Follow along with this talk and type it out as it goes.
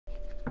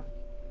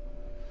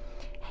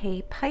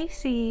Hey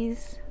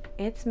Pisces,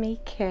 it's me,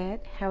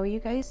 Kit. How are you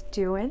guys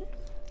doing?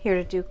 Here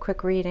to do a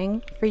quick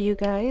reading for you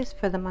guys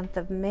for the month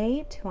of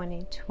May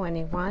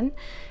 2021.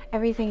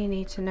 Everything you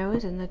need to know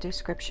is in the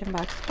description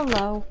box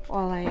below.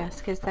 All I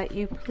ask is that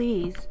you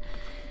please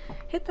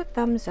hit the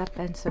thumbs up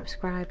and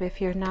subscribe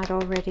if you're not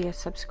already a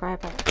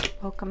subscriber.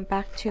 Welcome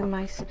back to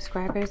my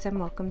subscribers and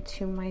welcome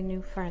to my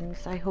new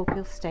friends. I hope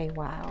you'll stay a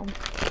while.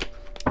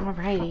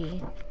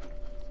 Alrighty.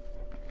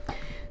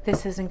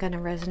 This isn't going to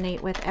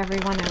resonate with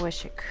everyone. I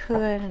wish it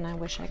could, and I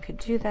wish I could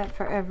do that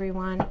for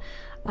everyone.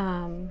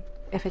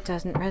 If it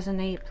doesn't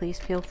resonate, please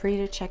feel free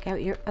to check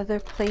out your other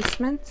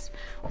placements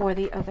or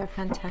the other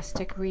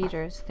fantastic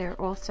readers. They're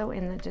also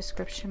in the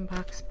description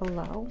box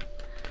below,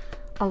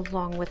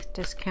 along with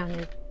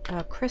discounted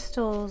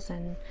crystals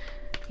and,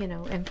 you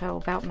know, info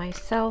about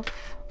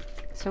myself.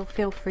 So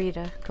feel free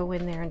to go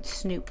in there and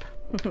snoop.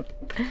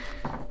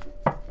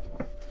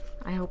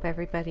 I hope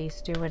everybody's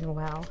doing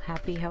well.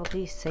 Happy,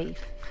 healthy,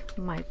 safe,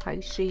 my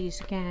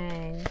Pisces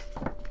gang.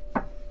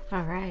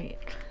 All right.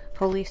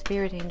 Holy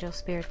Spirit, angel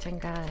spirits, and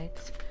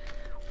guides.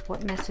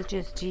 What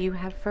messages do you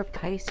have for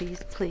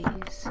Pisces,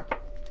 please?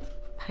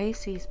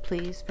 Pisces,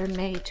 please, for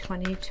May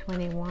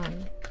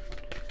 2021.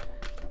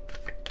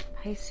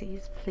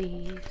 Pisces,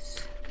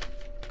 please.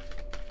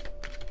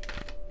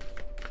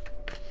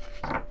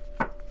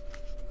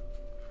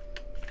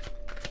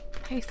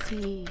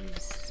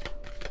 Pisces.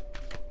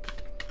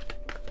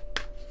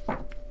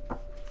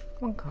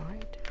 One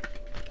card.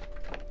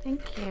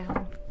 Thank you.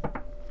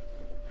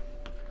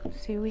 Let's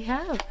see what we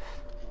have.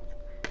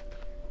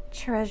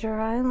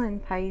 Treasure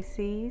Island,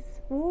 Pisces.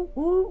 Ooh,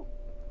 ooh.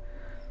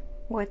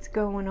 What's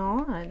going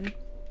on?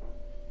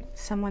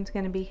 Someone's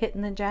going to be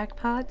hitting the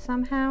jackpot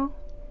somehow?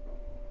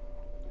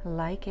 I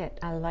like it.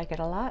 I like it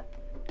a lot.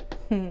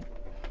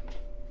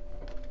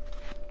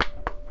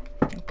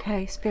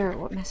 Okay, Spirit,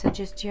 what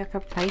messages do you have for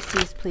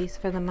Pisces, please,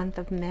 for the month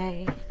of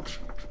May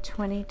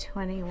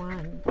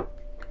 2021?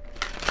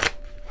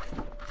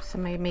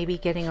 Somebody may be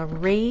getting a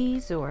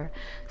raise or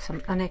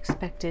some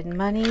unexpected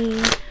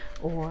money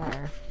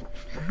or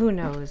who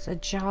knows, a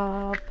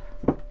job.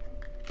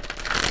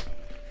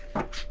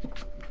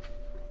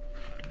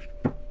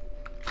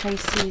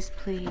 Pisces,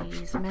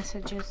 please.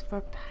 Messages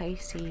for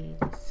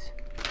Pisces.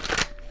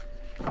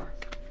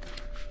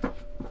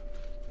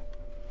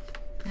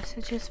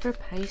 Messages for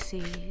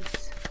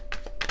Pisces.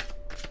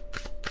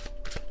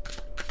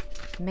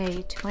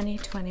 May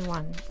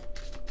 2021.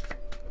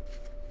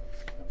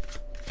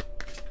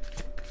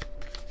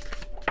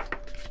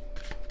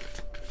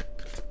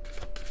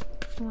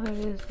 What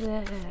is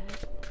that?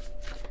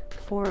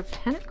 Four of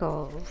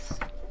Pentacles.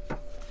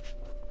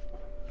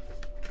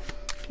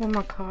 One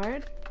more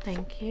card.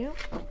 Thank you.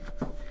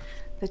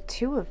 The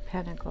Two of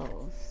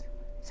Pentacles.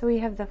 So we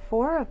have the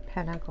Four of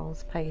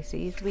Pentacles,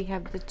 Pisces. We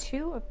have the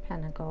Two of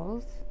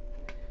Pentacles.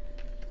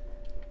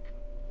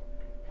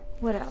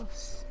 What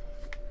else?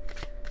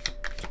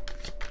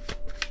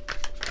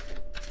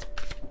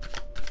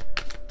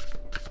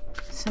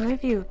 Some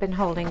of you have been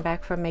holding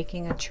back from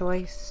making a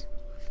choice.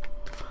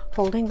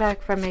 Holding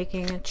back from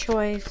making a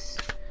choice,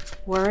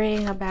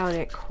 worrying about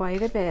it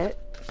quite a bit.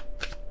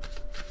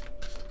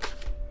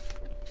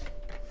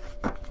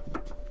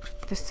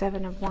 The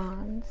Seven of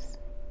Wands.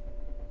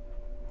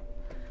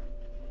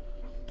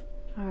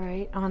 All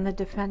right, on the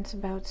defense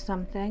about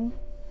something.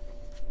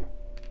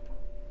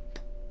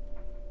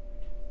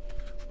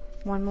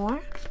 One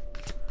more.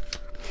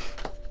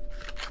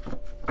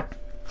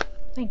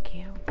 Thank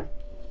you.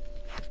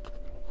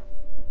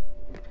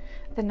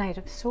 The Knight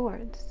of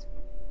Swords.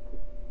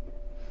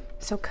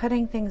 So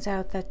cutting things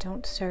out that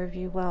don't serve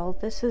you well.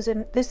 This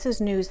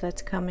is news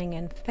that's coming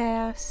in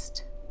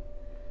fast.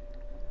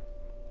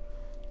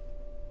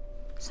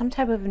 Some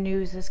type of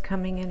news is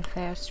coming in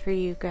fast for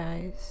you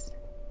guys.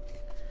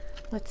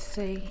 Let's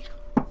see.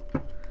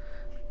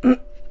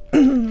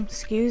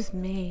 Excuse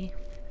me.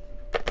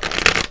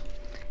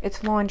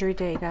 It's laundry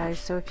day, guys,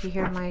 so if you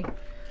hear my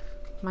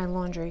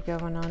laundry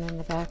going on in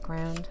the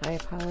background, I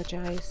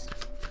apologize.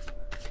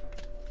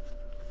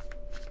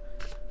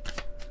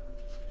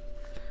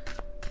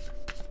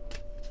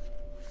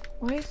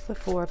 Why is the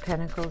Four of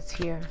Pentacles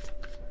here?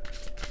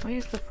 Why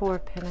is the Four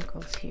of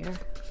Pentacles here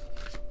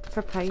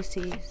for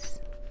Pisces?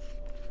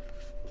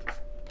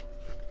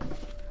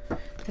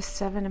 The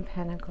Seven of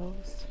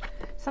Pentacles.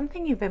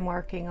 Something you've been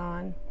working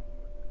on.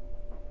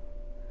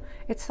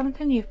 It's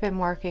something you've been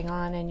working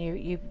on, and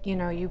you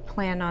know, you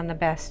plan on the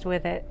best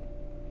with it.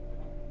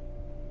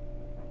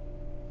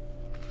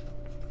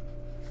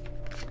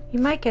 You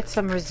might get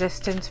some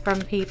resistance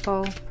from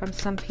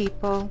some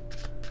people,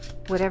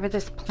 whatever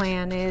this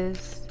plan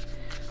is.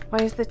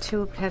 Why is the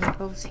Two of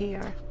Pentacles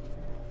here?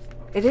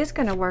 It is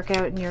going to work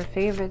out in your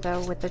favor,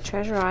 though, with the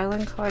Treasure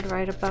Island card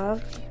right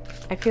above.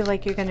 I feel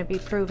like you're going to be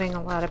proving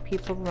a lot of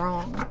people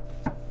wrong.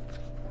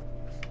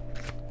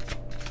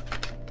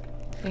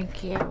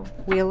 Thank you.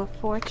 Wheel of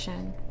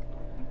Fortune.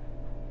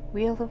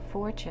 Wheel of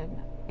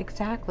Fortune.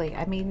 Exactly.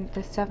 I mean,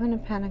 the Seven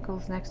of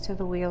Pentacles next to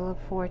the Wheel of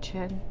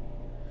Fortune.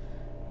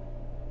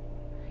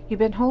 You've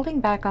been holding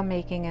back on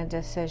making a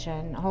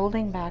decision,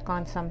 holding back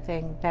on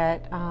something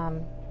that,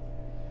 and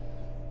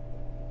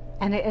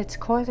it's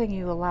causing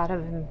you a lot of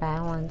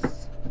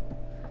imbalance.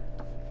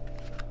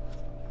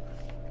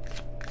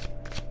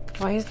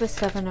 Why is the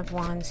Seven of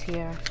Wands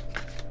here?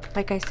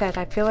 Like I said,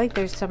 I feel like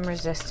there's some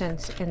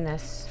resistance in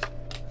this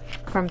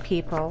from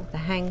people. The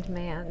Hanged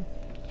Man.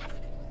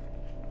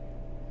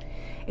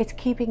 It's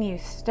keeping you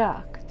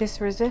stuck.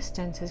 This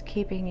resistance is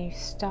keeping you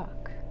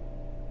stuck.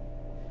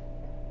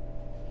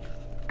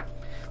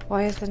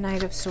 Why is the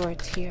Knight of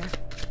Swords here?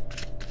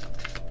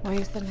 Why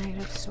is the Knight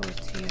of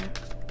Swords here?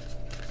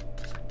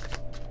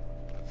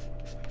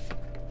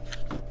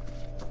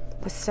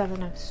 The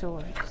Seven of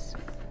Swords.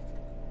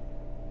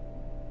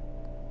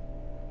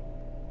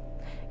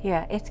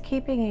 Yeah, it's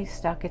keeping you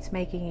stuck. It's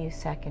making you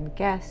second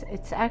guess.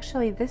 It's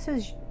actually,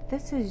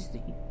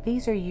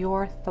 these are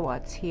your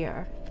thoughts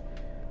here.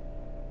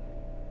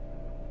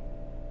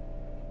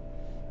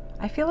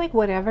 I feel like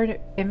whatever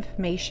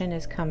information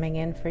is coming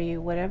in for you,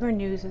 whatever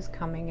news is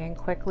coming in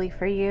quickly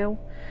for you,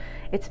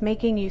 it's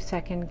making you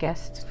second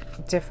guess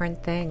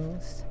different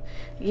things.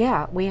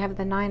 Yeah, we have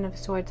the Nine of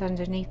Swords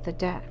underneath the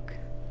deck.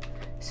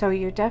 So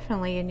you're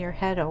definitely in your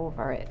head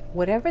over it.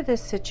 Whatever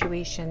this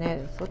situation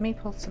is. Let me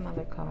pull some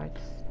other cards.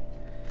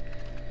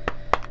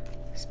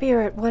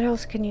 Spirit, what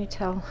else can you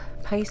tell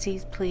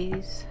Pisces,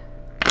 please?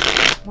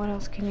 What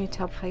else can you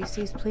tell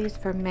Pisces, please,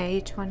 for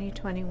May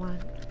 2021?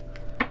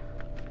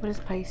 What does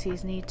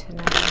Pisces need to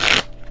know?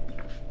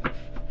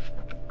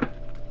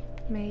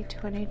 May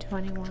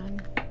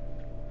 2021.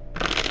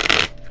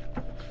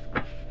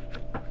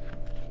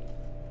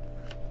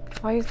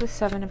 Why is the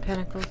Seven of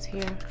Pentacles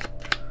here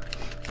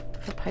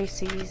for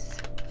Pisces?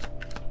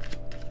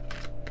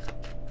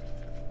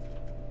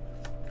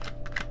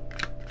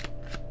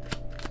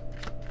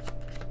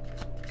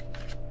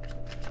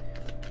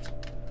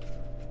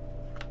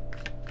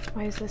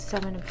 Why is the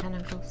Seven of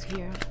Pentacles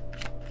here?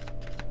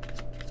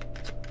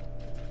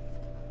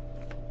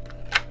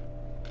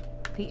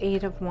 The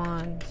Eight of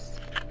Wands.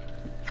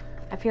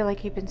 I feel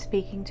like you've been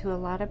speaking to a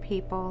lot of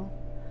people.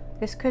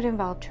 This could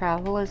involve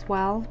travel as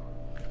well.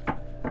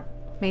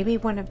 Maybe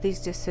one of these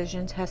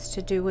decisions has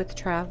to do with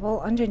travel.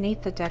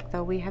 Underneath the deck,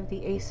 though, we have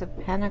the Ace of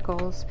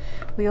Pentacles.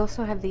 We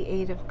also have the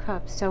Eight of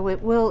Cups. So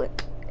it will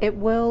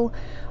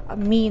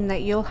mean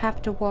that you'll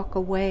have to walk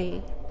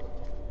away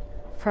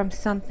from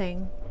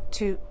something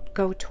to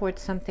go towards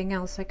something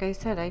else. Like I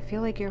said, I feel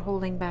like you're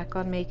holding back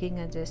on making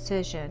a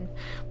decision,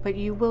 but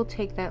you will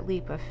take that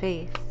leap of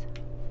faith.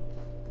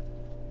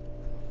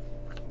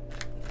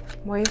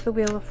 Why is the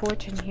Wheel of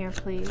Fortune here,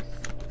 please?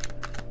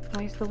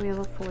 Why is the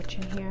Wheel of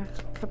Fortune here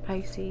for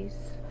Pisces?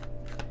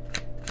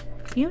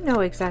 You know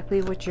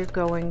exactly what you're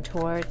going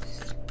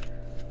towards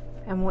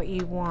and what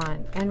you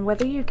want, and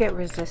whether you get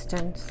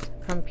resistance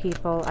from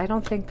people, I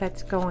don't think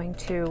that's going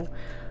to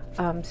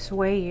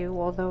sway you,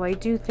 although I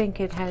do think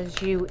it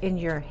has you in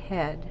your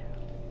head.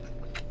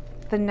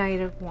 The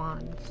Knight of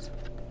Wands.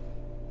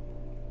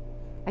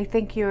 I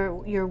think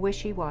you're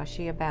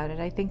wishy-washy about it.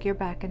 I think you're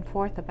back and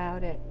forth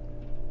about it.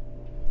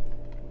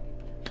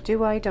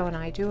 Do I, don't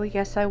I? Do I?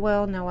 Yes, I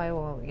will. No, I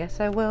won't. Yes,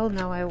 I will.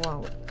 No, I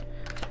won't.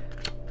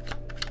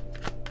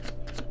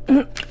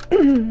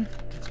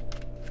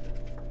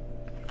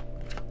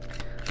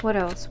 What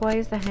else? Why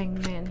is the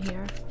Hanged Man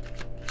here?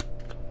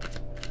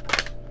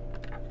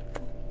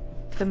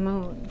 The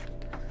Moon.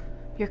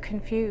 You're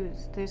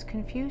confused. There's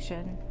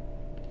confusion.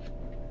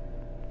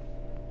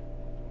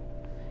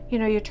 You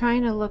know, you're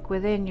trying to look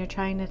within. You're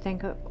trying to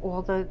think of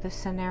all the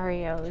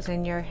scenarios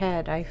in your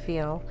head, I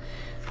feel.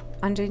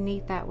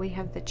 Underneath that, we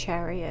have the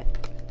Chariot.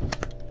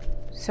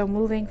 So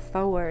moving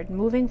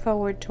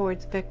forward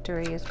towards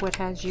victory is what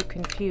has you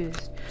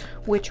confused.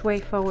 Which way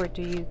forward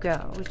do you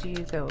go? Do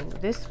you go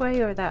this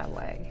way or that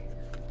way?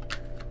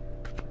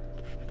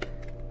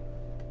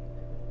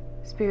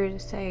 Spirit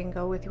is saying,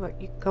 go with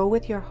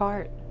your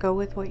heart. Go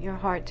with what your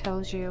heart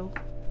tells you.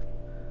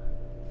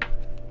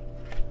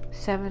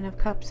 Seven of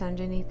Cups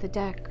underneath the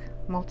deck.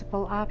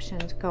 Multiple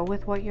options. Go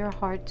with what your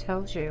heart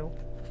tells you.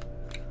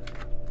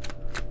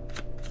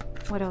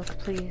 What else,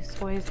 please?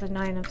 Why is the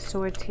Nine of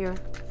Swords here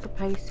for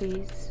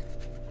Pisces?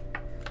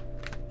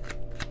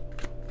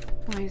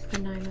 Why is the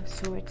Nine of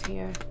Swords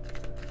here?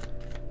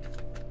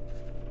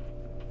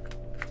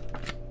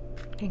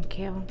 Thank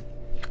you.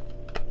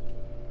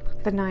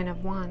 The Nine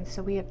of Wands.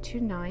 So we have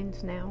two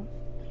nines now.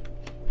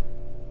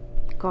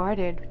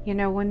 Guarded. You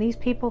know, when these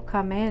people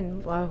come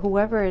in,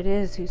 whoever it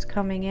is who's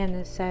coming in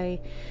to say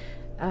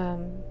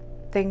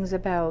things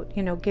about,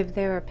 you know, give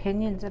their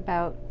opinions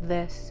about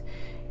this,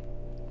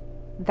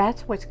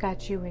 that's what's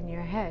got you in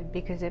your head,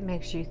 because it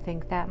makes you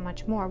think that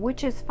much more,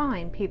 which is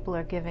fine. People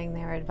are giving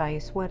their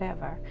advice,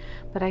 whatever.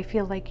 But I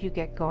feel like you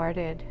get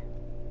guarded.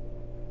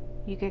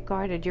 You get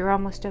guarded. You're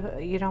almost,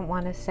 you don't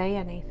want to say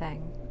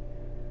anything.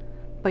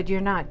 But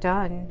you're not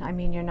done. I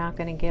mean, you're not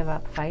going to give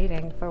up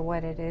fighting for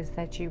what it is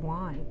that you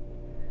want.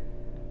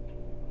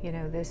 You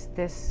know,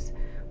 this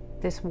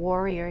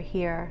warrior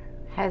here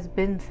has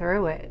been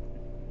through it,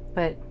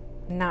 but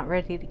not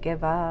ready to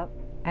give up.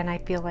 And I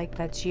feel like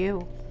that's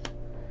you.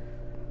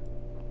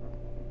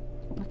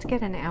 Let's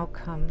get an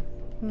outcome.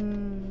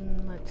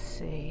 Let's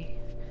see.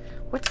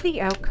 What's the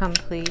outcome,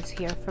 please,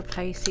 here for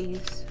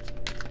Pisces?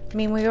 I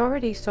mean, we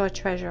already saw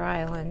Treasure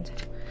Island,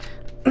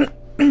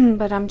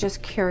 but I'm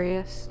just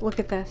curious. Look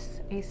at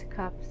this. Ace of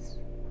Cups.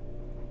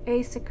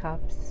 Ace of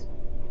Cups.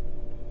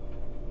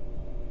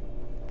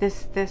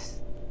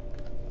 This,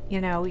 you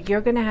know,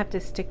 you're going to have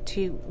to stick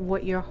to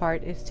what your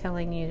heart is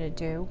telling you to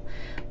do,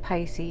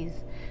 Pisces.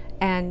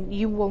 And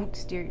you won't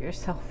steer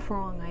yourself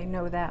wrong. I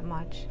know that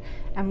much.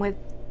 And with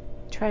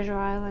Treasure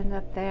Island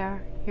up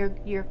there,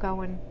 you're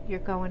going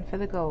for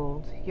the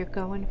gold. You're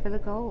going for the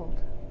gold.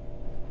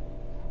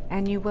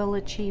 And you will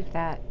achieve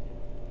that.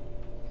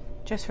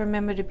 Just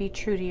remember to be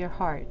true to your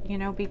heart. You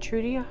know, be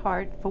true to your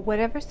heart for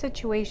whatever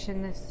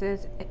situation this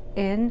is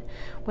in,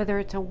 whether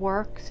it's a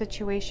work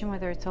situation,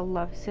 whether it's a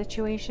love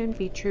situation,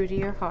 be true to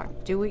your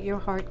heart. Do what your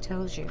heart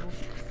tells you.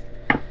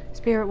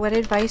 Spirit, what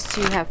advice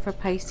do you have for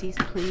Pisces,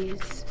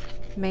 please?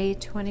 May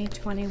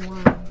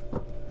 2021.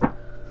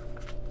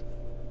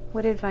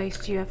 What advice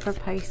do you have for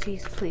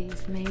Pisces,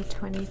 please? May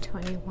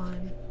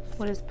 2021.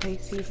 What does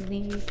Pisces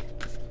need?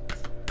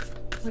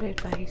 What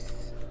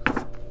advice?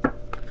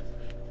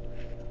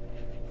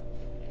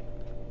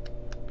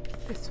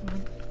 This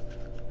one.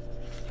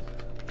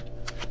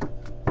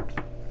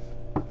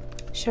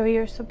 Show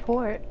your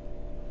support.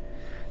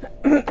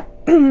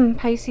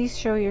 Pisces,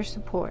 show your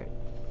support.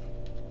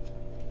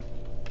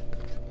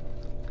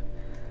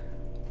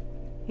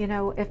 You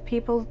know, if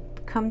people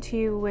come to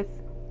you with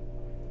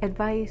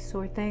advice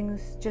or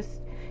things, just,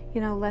 you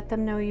know, let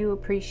them know you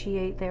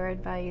appreciate their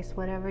advice,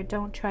 whatever.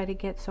 Don't try to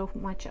get so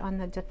much on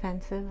the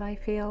defensive, I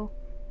feel,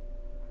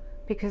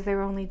 because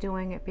they're only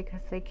doing it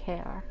because they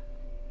care.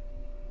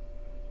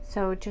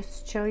 So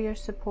just show your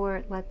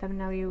support, let them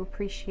know you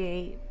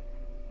appreciate,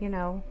 you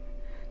know,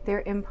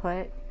 their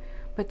input,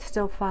 but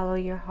still follow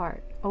your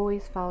heart.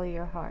 Always follow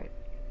your heart.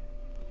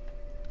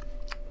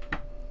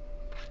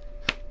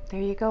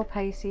 There you go,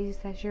 Pisces.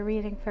 That's your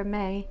reading for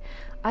May.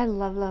 I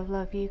love, love,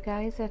 love you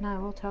guys, and I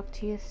will talk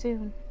to you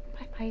soon.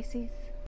 Bye, Pisces.